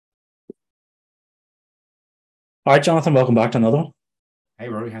All right, Jonathan, welcome back to another one. Hey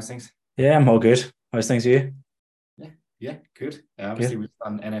Rory, how's things? Yeah, I'm all good. How's things with you? Yeah, yeah, good. Obviously, Good. we've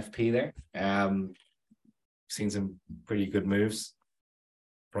done NFP there. Seen some pretty good moves.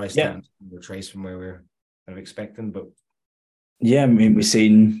 Price Yeah. starting to retrace from where we're kind of expecting, but Yeah, I mean, we've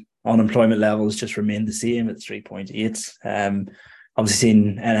seen unemployment levels just remain the same at 3.8. Obviously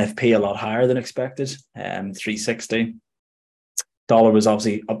seen NFP a lot higher than expected, 360. Dollar was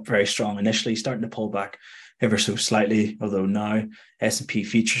obviously up very strong initially, starting to pull back ever so slightly, although now S&P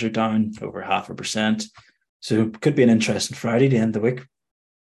futures are down over 0.5%. So it could be an interesting Friday to end the week.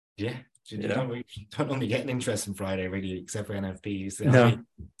 yeah, you Yeah. don't only get an interesting Friday really, except for NFP. It's the only,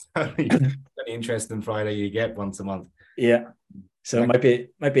 No. only interesting Friday you get once a month. Yeah. So it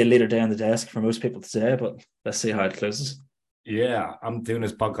Like, might be a later day on the desk for most people today, but let's see how it closes. yeah, I'm doing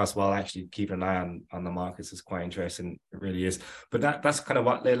this podcast while actually keeping an eye on the markets. It's quite interesting. It really is. But that's kind of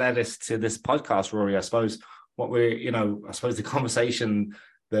what led us to this podcast, Rory. I suppose what we're, I suppose the conversation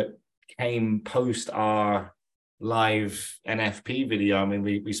that came post our live NFP video. I mean,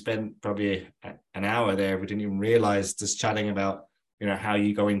 we spent probably an hour there. We didn't even realize just chatting about, how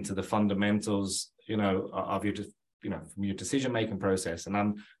you go into the fundamentals, of your, from your decision making process. And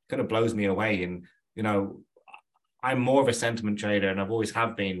I'm kind of blows me away. And, I'm more of a sentiment trader, and I've always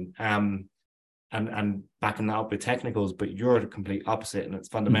have been. And backing that up with technicals, but you're the complete opposite, and it's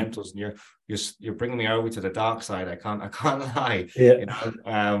fundamentals, and you're bringing me over to the dark side. I can't lie,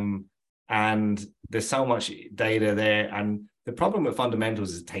 Yeah. And there's so much data there, and the problem with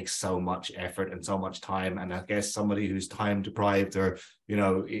fundamentals is it takes so much effort and so much time, and I guess somebody who's time deprived, or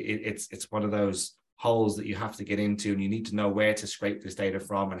it's one of those holes that you have to get into, and you need to know where to scrape this data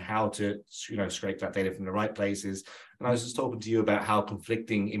from and how to scrape that data from the right places. And I was just talking to you about how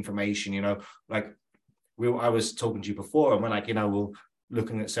conflicting information, like I was talking to you before, and we're like, we're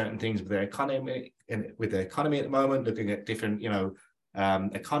looking at certain things with the economy and with the economy at the moment, looking at different,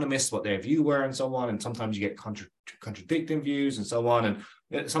 economists, what their view were, and so on. And sometimes you get contradicting views and so on.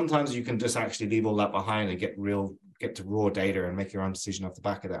 And sometimes you can just actually leave all that behind and get to raw data and make your own decision off the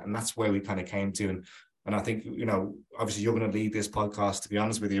back of that. And that's where we kind of came to. And I think, obviously you're going to lead this podcast, to be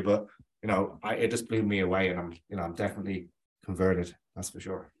honest with you, but it just blew me away, and I'm definitely converted. That's for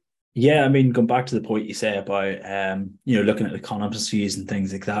sure. Yeah, I mean, going back to the point you say about looking at economists' views and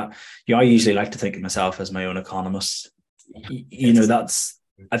things like that. I usually like to think of myself as my own economist. It's That's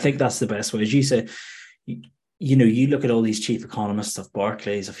I think that's the best way. As you say, you look at all these chief economists of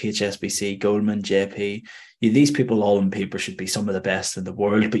Barclays, of HSBC, Goldman, JP. These people all on paper should be some of the best in the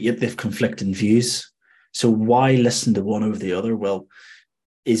world, but yet they've conflicting views. So why listen to one over the other? Well,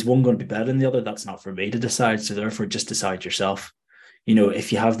 is one going to be better than the other? That's not for me to decide. So therefore, just decide yourself.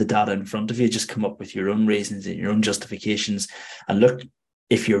 If you have the data in front of you, just come up with your own reasons and your own justifications. And look,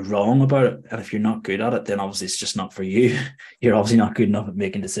 if you're wrong about it and if you're not good at it, then obviously it's just not for you. You're obviously not good enough at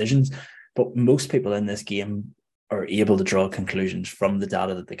making decisions. But most people in this game are able to draw conclusions from the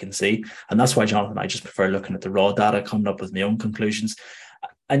data that they can see. And that's why, Jonathan, I just prefer looking at the raw data, coming up with my own conclusions.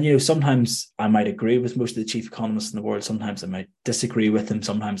 And sometimes I might agree with most of the chief economists in the world. Sometimes I might disagree with them.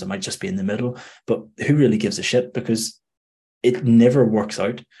 Sometimes I might just be in the middle. But who really gives a shit? Because it never works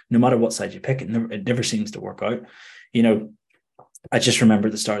out. No matter what side you pick, it never seems to work out. You know, I just remember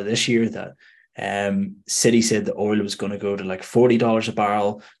at the start of this year that Citi said the oil was going to go to like $40 a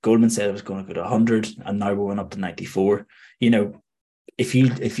barrel. Goldman said it was going to go to 100, and now we went up to 94. You know, if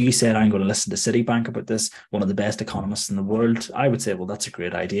you said I'm going to listen to Citibank about this, one of the best economists in the world, I would say, well, that's a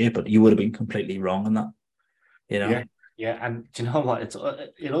great idea, but you would have been completely wrong on that. You know, Yeah, yeah, and do you know what?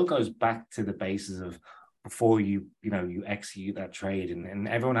 It all goes back to the basis of before you execute that trade, and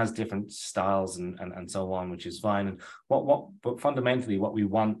everyone has different styles and so on, which is fine. And but fundamentally, what we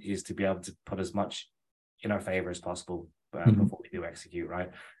want is to be able to put as much in our favor as possible mm-hmm. before we do execute,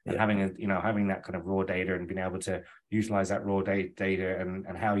 right? And Yeah, having that kind of raw data and being able to utilize that raw data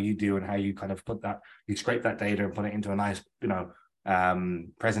and how you do and how you kind of you scrape that data and put it into a nice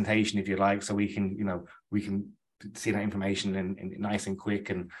presentation, if you like, so we can see that information in nice and quick,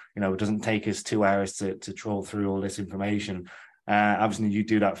 and it doesn't take us 2 hours to trawl through all this information. Obviously you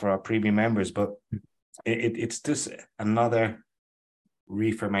do that for our premium members, but it's just another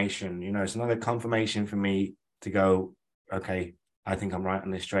reformation. It's another confirmation for me to go, okay, I think I'm right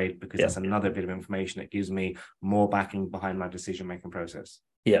on this trade, because yeah, that's another bit of information that gives me more backing behind my decision making process.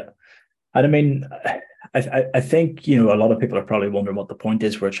 yeah. And I mean, I think a lot of people are probably wondering what the point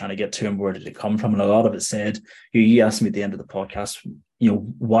is we're trying to get to and where did it come from. And a lot of it said, you asked me at the end of the podcast,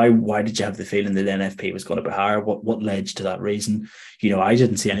 why did you have the feeling that NFP was going to be higher? What led you to that reason? I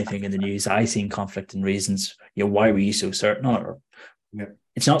didn't see anything in the news. I seen conflict in reasons. Why were you so certain on it? Yeah.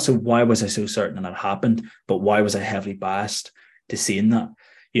 it's not so why was I so certain that it happened, but why was I heavily biased to seeing that?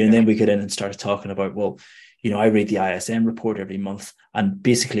 And then we get in and started talking about, well, I read the ISM report every month, and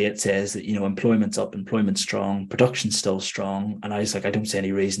basically it says that, employment's up, employment's strong, production's still strong. And I was like, I don't see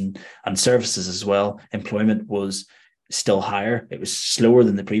any reason, and services as well. Employment was still higher. It was slower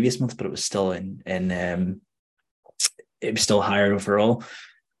than the previous month, but it was still it was still higher overall.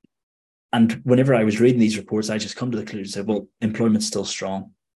 And whenever I was reading these reports, I just come to the conclusion and say, well, employment's still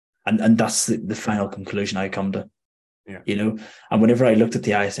strong. And that's the final conclusion I come to. Yeah. And whenever I looked at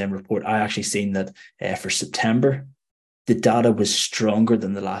the ISM report, I actually seen that for September, the data was stronger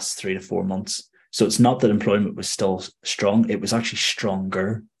than the last 3 to 4 months. So it's not that employment was still strong, it was actually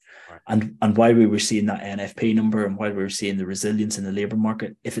stronger. Right. And while we were seeing that NFP number, and while we were seeing the resilience in the labour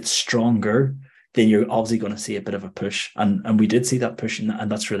market, if it's stronger, then you're obviously going to see a bit of a push. And we did see that push,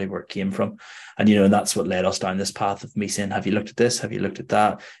 and that's really where it came from. And, and that's what led us down this path of me saying, have you looked at this? Have you looked at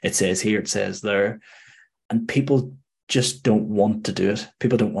that? It says here, it says there. And people just don't want to do it.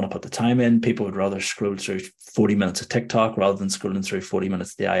 People don't want to put the time in. People would rather scroll through 40 minutes of TikTok rather than scrolling through 40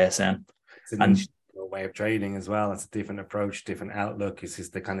 minutes of the ISM. It's an way of trading as well. It's a different approach, different outlook. It's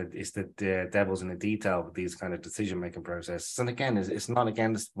just the devil's in the detail with these kind of decision-making processes. And again, it's not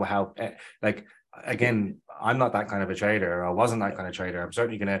against how, again, I'm not that kind of a trader. I wasn't that kind of trader. I'm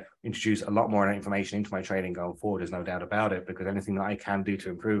certainly going to introduce a lot more information into my trading going forward. There's no doubt about it, because anything that I can do to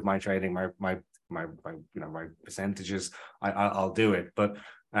improve my trading, my percentages, I'll do it. But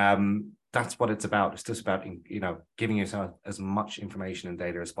that's what it's about. It's just about giving yourself as much information and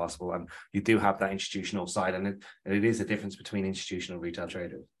data as possible. And you do have that institutional side, and it is a difference between institutional and retail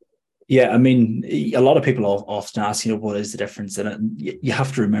traders. Yeah, I mean, a lot of people often ask, what is the difference in it? You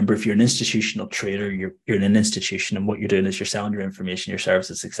have to remember, if you're an institutional trader, you're in an institution, and what you're doing is you're selling your information, your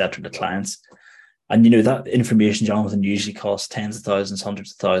services, etc., to clients. And, that information, Jonathan, usually costs tens of thousands,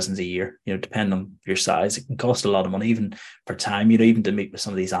 hundreds of thousands a year, depending on your size. It can cost a lot of money, even for time, even to meet with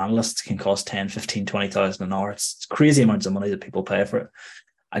some of these analysts can cost 10, 15, 20,000 an hour. It's crazy amounts of money that people pay for it.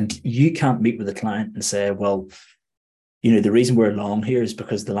 And you can't meet with a client and say, well, the reason we're long here is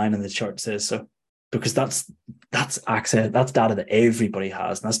because the line in the chart says so. Because that's access, that's data that everybody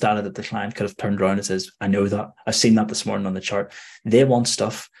has. And that's data that the client could have turned around and says, I know that. I've seen that this morning on the chart. They want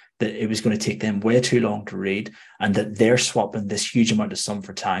stuff that it was going to take them way too long to read, and that they're swapping this huge amount of sum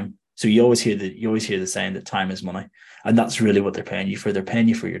for time. So you always hear the saying that time is money. And that's really what they're paying you for. They're paying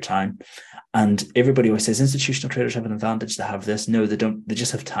you for your time. And everybody always says institutional traders have an advantage to have this. No, they don't. They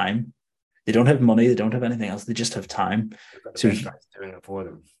just have time. They don't have money. They don't have anything else. They just have time. So best guys doing it for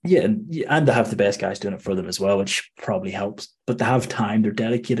them. Yeah, and they have the best guys doing it for them as well, which probably helps. But they have time. They're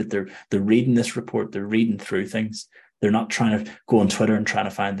dedicated. They're reading this report. They're reading through things. They're not trying to go on Twitter and trying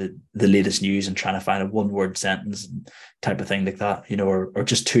to find the latest news and trying to find a one-word sentence type of thing like that, or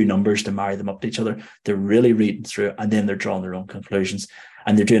just two numbers to marry them up to each other. They're really reading through it, and then they're drawing their own conclusions,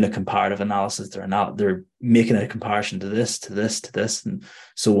 and they're doing a comparative analysis. They're making a comparison to this, to this, to this, and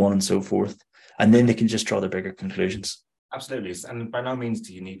so on and so forth. And then they can just draw their bigger conclusions. Absolutely. And by no means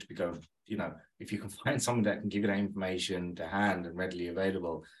do you need to go, if you can find someone that can give you that information to hand and readily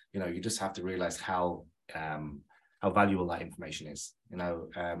available, you just have to realize how valuable that information is.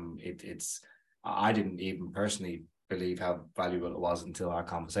 I didn't even personally believe how valuable it was until our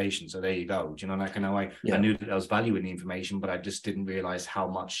conversation. So there you go. I knew that there was value in the information, but I just didn't realize how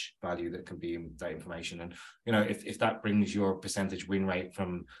much value that can be in that information. And if that brings your percentage win rate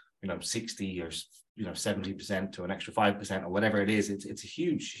from 60 or 70% to an extra 5% or whatever it is, it's a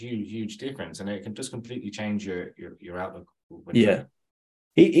huge difference, and it can just completely change your outlook.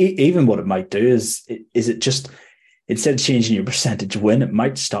 Even what it might do is it just, instead of changing your percentage win, it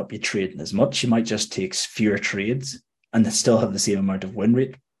might stop you trading as much. You might just take fewer trades and still have the same amount of win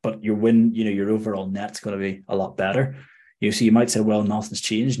rate, but your win, your overall net's going to be a lot better. So you might say, well, nothing's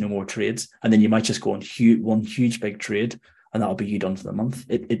changed, no more trades, and then you might just go on one huge big trade, and that'll be you done for the month.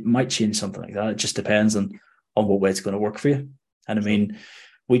 It might change something like that. It just depends on what way it's going to work for you. And I mean,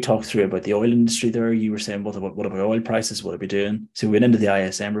 we talked through about the oil industry there. You were saying, what about oil prices? What are we doing? So we went into the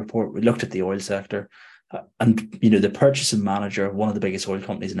ISM report. We looked at the oil sector. And, the purchasing manager of one of the biggest oil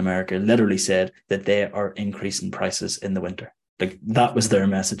companies in America literally said that they are increasing prices in the winter. Like, that was their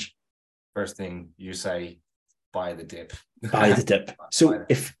message. First thing you say, buy the dip. Buy the dip. So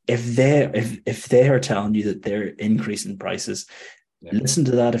if they are telling you that they're increasing prices, listen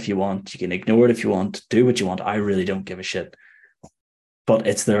to that if you want. You can ignore it if you want. Do what you want. I really don't give a shit. But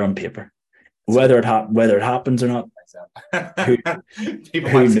it's there on paper. Whether it happens or not,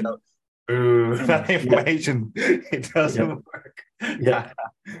 people might say, that information, it doesn't work.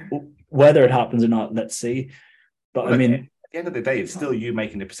 Whether it happens or not, let's see. But I mean, the end of the day, it's still you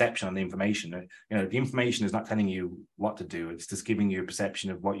making the perception on the information. The information is not telling you what to do. It's just giving you a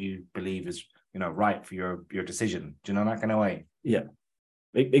perception of what you believe is, right for your decision. Do you know that kind of way? Yeah,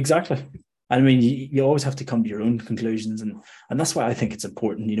 exactly. I mean, you always have to come to your own conclusions, and that's why I think it's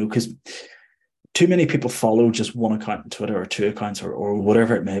important, because too many people follow just one account on Twitter or two accounts or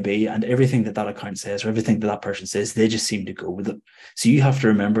whatever it may be, and everything that account says or everything that person says, they just seem to go with it. So you have to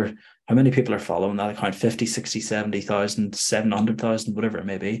remember how many people are following that account: 50, 60, 70,000, 700,000, whatever it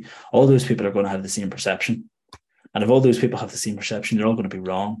may be. All those people are going to have the same perception. And if all those people have the same perception, they're all going to be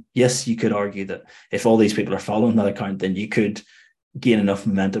wrong. Yes, you could argue that if all these people are following that account, then you could gain enough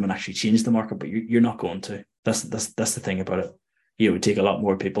momentum and actually change the market, but you're not going to. That's the thing about it. It would take a lot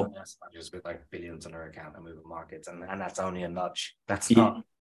more people. Yes, just with like billions on their account and moving markets, and that's only a nudge. That's not.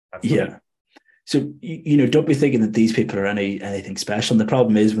 So don't be thinking that these people are anything special. And the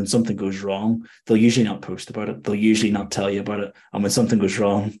problem is, when something goes wrong, they'll usually not post about it. They'll usually not tell you about it. And when something goes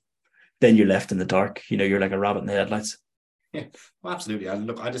wrong, then you're left in the dark. You're like a rabbit in the headlights. Yeah, well, absolutely.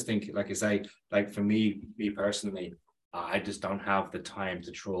 Look, I just think, like I say, like for me personally, I just don't have the time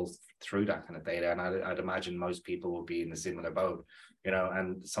to troll through that kind of data, and I'd imagine most people will be in a similar boat,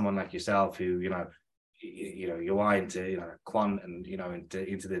 and someone like yourself who, you are into quant and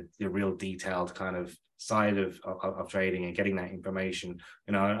into the real detailed kind of side of trading and getting that information,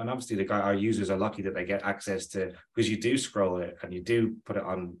 and obviously our users are lucky that they get access to, because you do scroll it and you do put it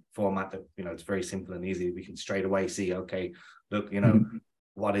on format that it's very simple and easy. We can straight away see, okay, look,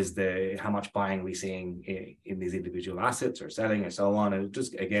 what is how much buying we seeing in these individual assets or selling and so on. And it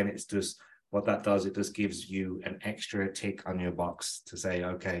just, again, it's just what that does. It just gives you an extra tick on your box to say,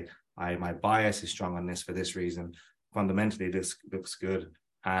 okay, my bias is strong on this for this reason. Fundamentally, this looks good.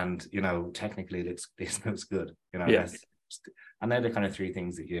 And, technically this looks good, and they're the kind of three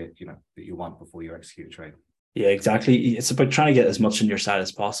things that you want before you execute a trade. Yeah, exactly. It's about trying to get as much on your side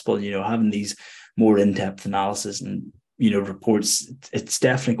as possible, having these more in-depth analysis and reports. It's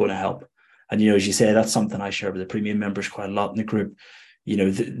definitely going to help. And as you say, that's something I share with the premium members quite a lot in the group.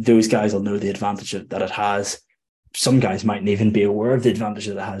 Those guys will know the advantage that it has. Some guys mightn't even be aware of the advantage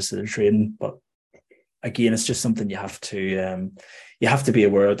that it has to their trading, but again, it's just something you have to be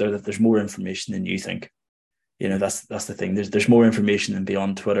aware of there, that there's more information than you think. That's the thing. There's more information than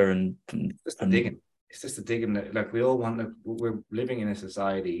beyond Twitter and digging. It's just the digging. Like, we all we're living in a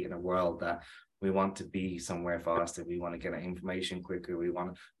society, in a world that we want to be somewhere faster. We want to get our information quicker. We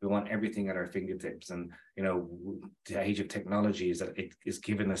want everything at our fingertips. And the age of technology is that it is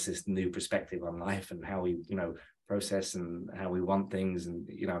giving us this new perspective on life and how we process and how we want things, and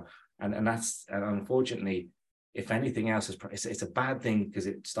and that's, and unfortunately, if anything else, it's a bad thing, because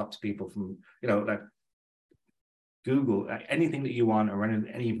it stops people from like Google, anything that you want or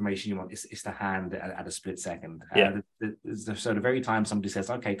any information you want, it's the hand at a split second. So the very time somebody says,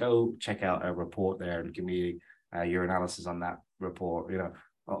 okay, go check out a report there and give me your analysis on that report,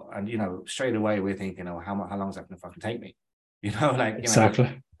 and straight away we're thinking, how long is that going to fucking take me?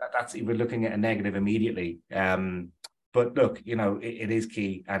 Exactly. That's, we're looking at a negative immediately. But look, it is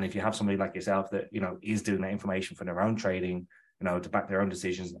key. And if you have somebody like yourself that, is doing that information for their own trading, to back their own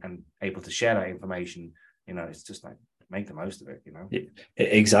decisions and able to share that information, it's just like, make the most of it, Yeah,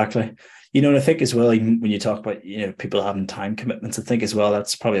 exactly. And I think as well, when you talk about, people having time commitments, I think as well,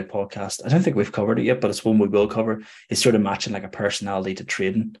 that's probably a podcast. I don't think we've covered it yet, but it's one we will cover. It's sort of matching like a personality to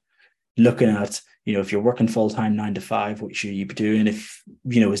trading. Looking at, if you're working full-time 9 to 5, what should you be doing? If,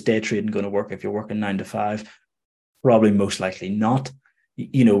 is day trading going to work if you're working 9 to 5? Probably most likely not.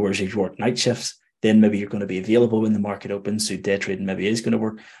 Whereas if you work night shifts, then maybe you're going to be available when the market opens. So day trading maybe is going to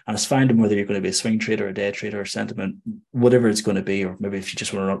work. And it's finding whether you're going to be a swing trader, a day trader, or sentiment, whatever it's going to be, or maybe if you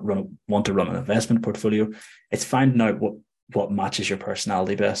just want to run an investment portfolio, it's finding out what matches your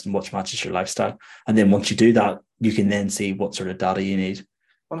personality best and what matches your lifestyle. And then once you do that, you can then see what sort of data you need.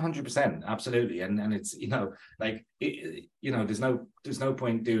 100%, absolutely, and it's there's no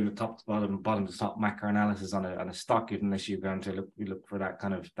point doing the top to bottom to top macro analysis on a stock unless you're going to look for that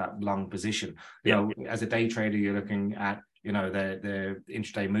kind of that long position. As a day trader, you're looking at the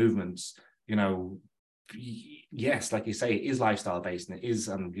intraday movements. Yes, like you say, it is lifestyle based, and it is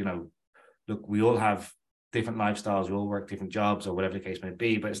look, we all have different lifestyles, we all work different jobs or whatever the case may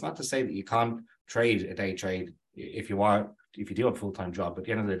be. But it's not to say that you can't trade a day trade if you do have a full-time job. At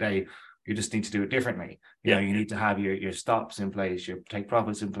the end of the day, you just need to do it differently. You need to have your stops in place, your take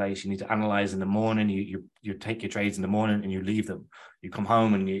profits in place. You need to analyze in the morning. You take your trades in the morning and you leave them. You come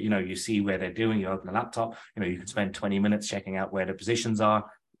home and you see where they're doing. You open a laptop. You can spend 20 minutes checking out where the positions are.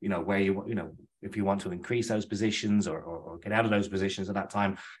 Where if you want to increase those positions or get out of those positions at that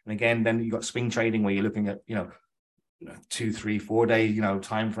time. And again, then you've got swing trading where you're looking at 2, 3, 4 day,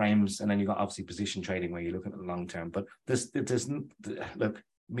 time frames, and then you got obviously position trading where you're looking at the long term. But look,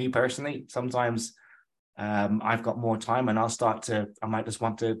 me personally, sometimes I've got more time, and I might just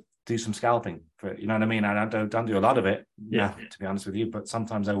want to do some scalping for, you know what I mean? And I don't do a lot of it, to be honest with you, but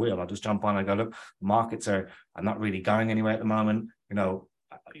sometimes I will. I'll just jump on and go, look, markets are not really going anywhere at the moment.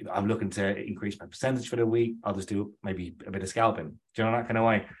 I'm looking to increase my percentage for the week. I'll just do maybe a bit of scalping, that kind of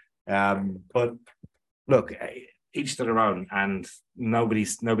way. But look, each to their own, and nobody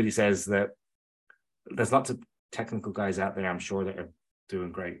says that. There's lots of technical guys out there, I'm sure, that are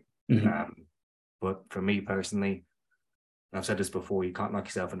doing great. But for me personally, I've said this before, you can't lock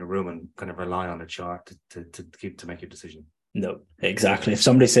yourself in a room and kind of rely on a chart to make your decision. No, exactly. If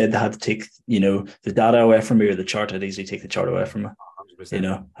somebody said they had to take, the data away from me or the chart, I'd easily take the chart away from me.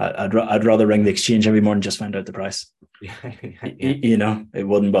 100%. I'd rather ring the exchange every morning, just find out the price. It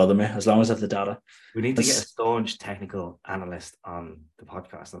wouldn't bother me as long as I have the data. We need to get a staunch technical analyst on the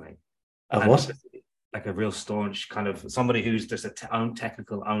podcast, I think. Of what? Like a real staunch kind of somebody who's just a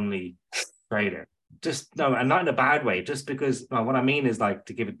technical only trader. Just and not in a bad way. Just because what I mean is like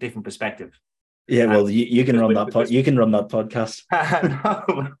to give a different perspective. Yeah, well, you can run that. You can run that podcast.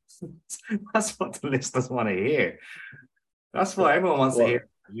 No, that's what the listeners want to hear. That's what everyone wants to hear.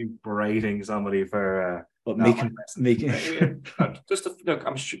 You berating somebody for. Look, I'm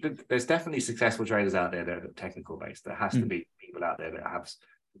sure there's definitely successful traders out there that are technical based. There has to be people out there that have,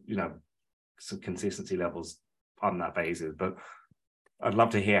 some consistency levels on that basis. But I'd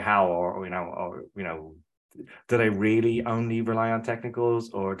love to hear how, or do they really only rely on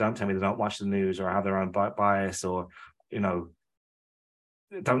technicals, or don't tell me they don't watch the news or have their own bias, or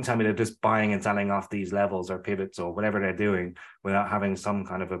don't tell me they're just buying and selling off these levels or pivots or whatever they're doing without having some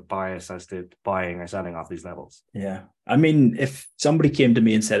kind of a bias as to buying or selling off these levels. Yeah. I mean, if somebody came to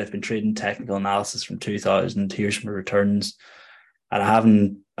me and said, I've been trading technical analysis from 2000, here's my returns,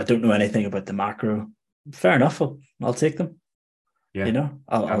 and I don't know anything about the macro, fair enough. I'll take them. Yeah.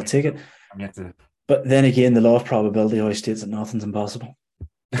 I'll take it. I'm yet to... But then again, the law of probability always states that nothing's impossible.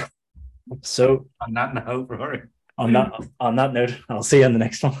 So on that note, Rory. On that note, I'll see you on the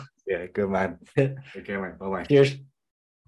next one. Yeah, good man. Okay, man. Bye-bye. Cheers.